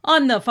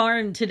On the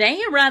farm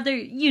today, a rather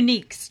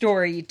unique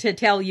story to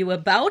tell you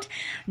about.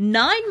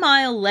 9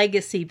 Mile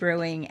Legacy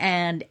Brewing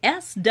and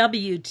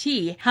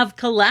SWT have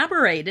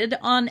collaborated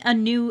on a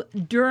new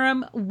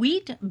Durham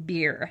wheat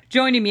beer.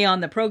 Joining me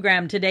on the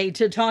program today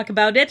to talk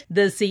about it,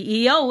 the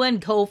CEO and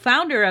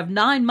co-founder of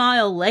 9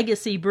 Mile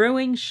Legacy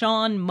Brewing,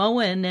 Sean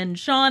Moen. And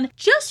Sean,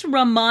 just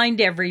remind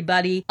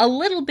everybody a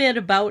little bit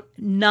about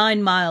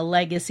 9 Mile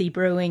Legacy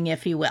Brewing,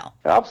 if you will.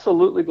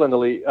 Absolutely, Glenda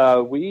Lee.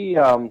 We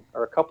are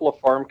a couple of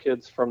farm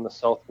kids from the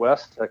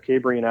Southwest,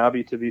 Cabry and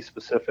Abbey to be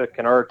specific,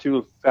 and our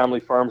two family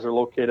farms are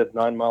located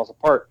 9 miles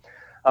apart.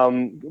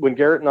 When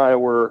Garrett and I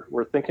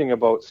were thinking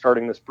about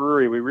starting this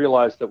brewery, we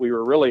realized that we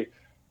were really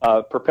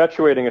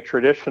perpetuating a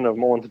tradition of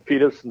Mullins and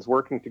Petersons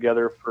working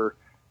together for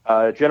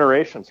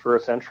generations, for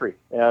a century.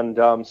 And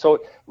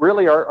so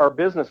really our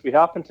business, we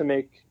happen to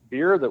make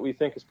beer that we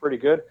think is pretty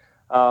good.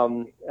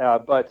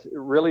 But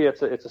really,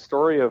 it's a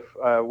story of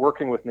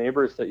working with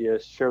neighbors that you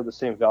share the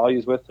same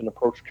values with and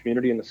approach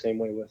community in the same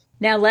way with.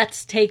 Now,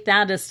 let's take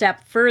that a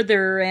step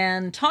further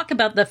and talk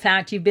about the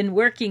fact you've been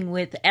working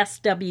with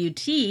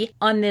SWT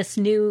on this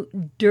new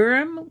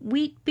Durham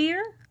wheat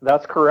beer.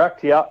 That's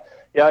correct. Yeah.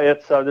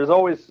 It's there's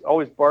always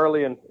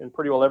barley in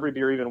pretty well every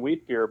beer, even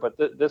wheat beer. But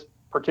this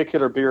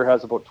particular beer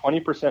has about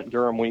 20%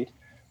 Durham wheat.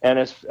 And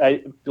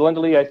Glenda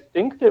Lee, I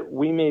think that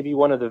we may be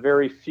one of the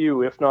very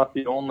few, if not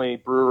the only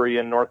brewery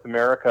in North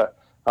America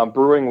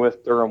brewing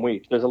with Durham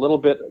wheat. There's a little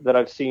bit that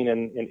I've seen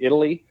in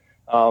Italy,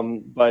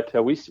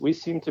 but we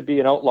seem to be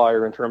an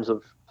outlier in terms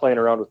of playing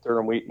around with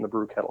Durham wheat in the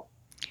brew kettle.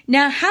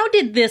 Now, how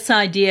did this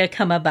idea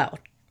come about?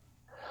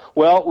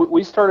 Well,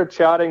 we started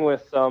chatting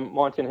with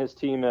Monty and his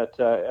team at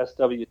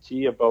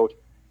SWT about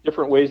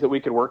different ways that we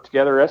could work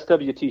together.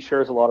 SWT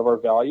shares a lot of our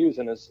values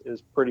and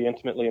is pretty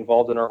intimately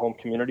involved in our home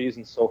communities,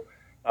 and so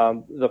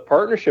the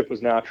partnership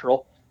was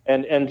natural,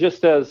 and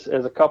just as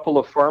a couple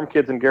of farm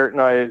kids, and Garrett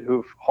and I,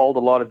 who've hauled a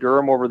lot of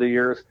Durham over the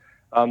years,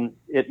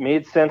 it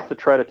made sense to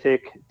try to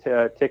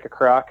take a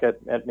crack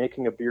at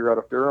making a beer out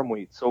of Durham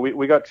wheat. So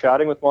we got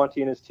chatting with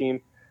Monty and his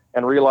team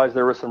and realized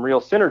there was some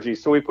real synergy.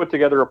 So we put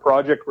together a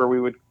project where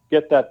we would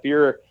get that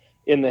beer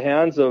in the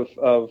hands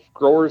of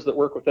growers that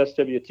work with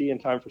SWT in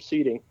time for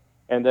seeding,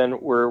 and then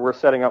we're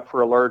setting up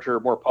for a larger,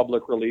 more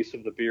public release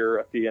of the beer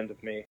at the end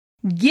of May.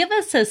 Give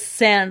us a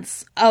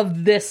sense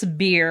of this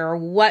beer.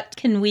 What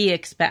can we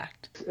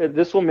expect?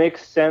 This will make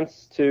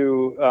sense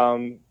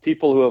to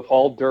people who have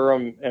hauled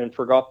Durham and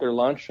forgot their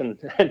lunch and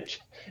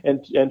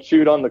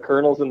chewed on the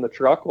kernels in the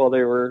truck while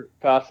they were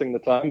passing the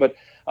time. But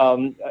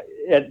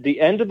at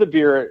the end of the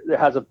beer, it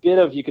has a bit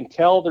of, you can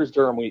tell there's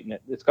Durham wheat in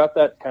it. It's got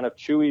that kind of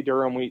chewy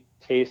Durham wheat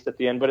taste at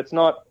the end, but it's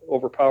not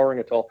overpowering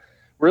at all.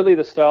 Really,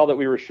 the style that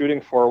we were shooting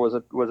for was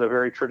a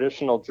very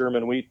traditional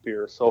German wheat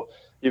beer. So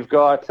you've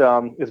got,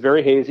 it's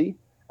very hazy.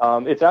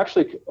 It's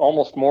actually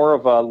almost more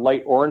of a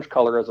light orange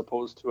color as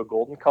opposed to a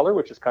golden color,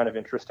 which is kind of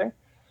interesting.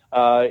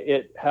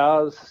 It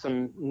has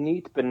some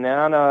neat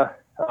banana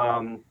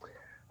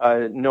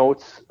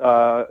notes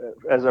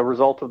as a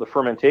result of the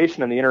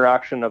fermentation and the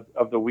interaction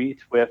of the wheat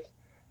with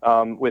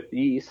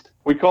yeast.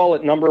 We call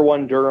it number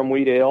one Durham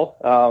wheat ale.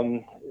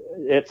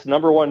 It's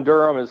number one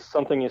Durham is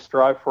something you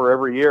strive for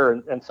every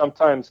year, and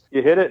sometimes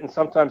you hit it and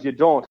sometimes you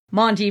don't.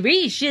 Monty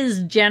Reich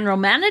is general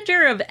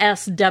manager of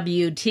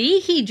SWT.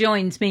 He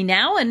joins me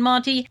now. And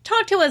Monty,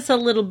 talk to us a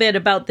little bit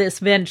about this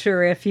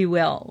venture, if you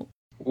will.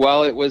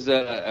 Well, it was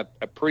a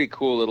pretty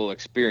cool little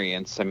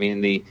experience. I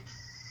mean,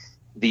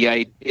 the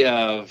idea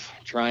of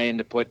trying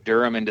to put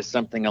Durham into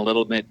something a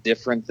little bit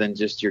different than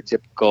just your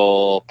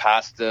typical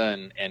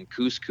pasta and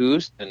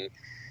couscous, and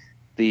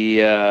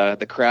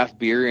the craft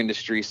beer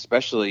industry,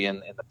 especially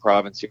in the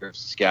province here of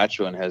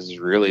Saskatchewan, has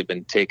really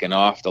been taken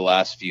off the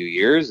last few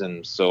years.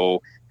 And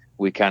so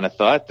we kind of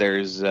thought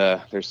there's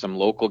some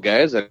local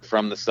guys that are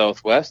from the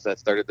Southwest that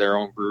started their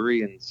own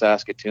brewery in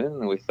Saskatoon,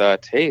 and we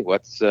thought, hey,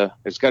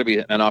 there's got to be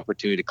an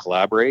opportunity to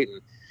collaborate, and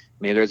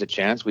maybe there's a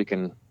chance we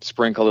can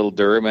sprinkle a little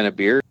Durham in a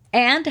beer.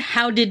 And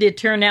how did it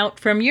turn out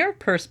from your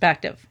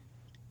perspective?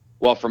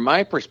 Well, from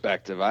my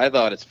perspective, I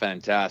thought it's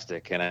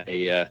fantastic, and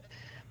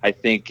I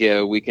think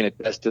we can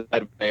attest to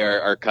that.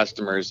 Our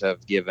customers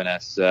have given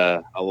us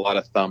a lot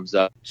of thumbs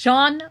up.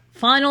 Sean,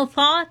 final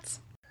thoughts?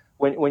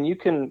 When you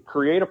can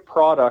create a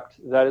product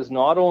that is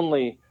not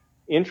only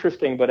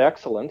interesting but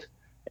excellent,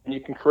 and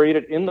you can create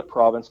it in the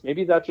province,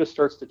 maybe that just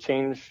starts to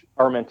change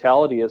our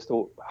mentality as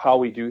to how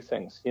we do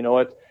things. You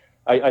know,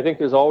 I think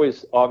there's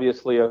always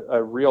obviously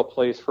a real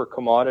place for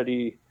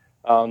commodity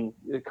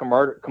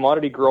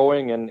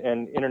growing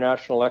and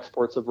international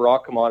exports of raw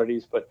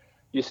commodities, but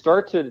you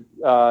start to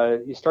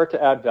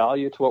add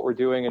value to what we're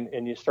doing,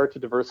 and you start to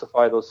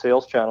diversify those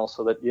sales channels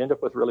so that you end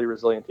up with really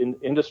resilient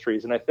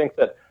industries. And I think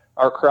that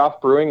our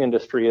craft brewing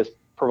industry has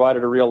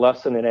provided a real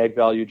lesson in ag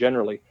value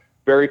generally.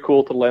 Very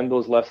cool to lend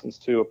those lessons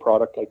to a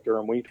product like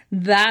Durham wheat.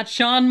 That's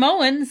Sean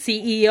Moen,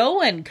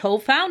 CEO and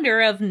co-founder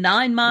of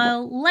 9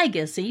 Mile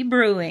Legacy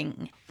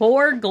Brewing.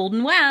 For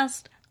Golden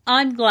West,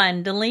 I'm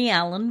Glenda Lee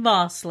Allen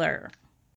Vossler.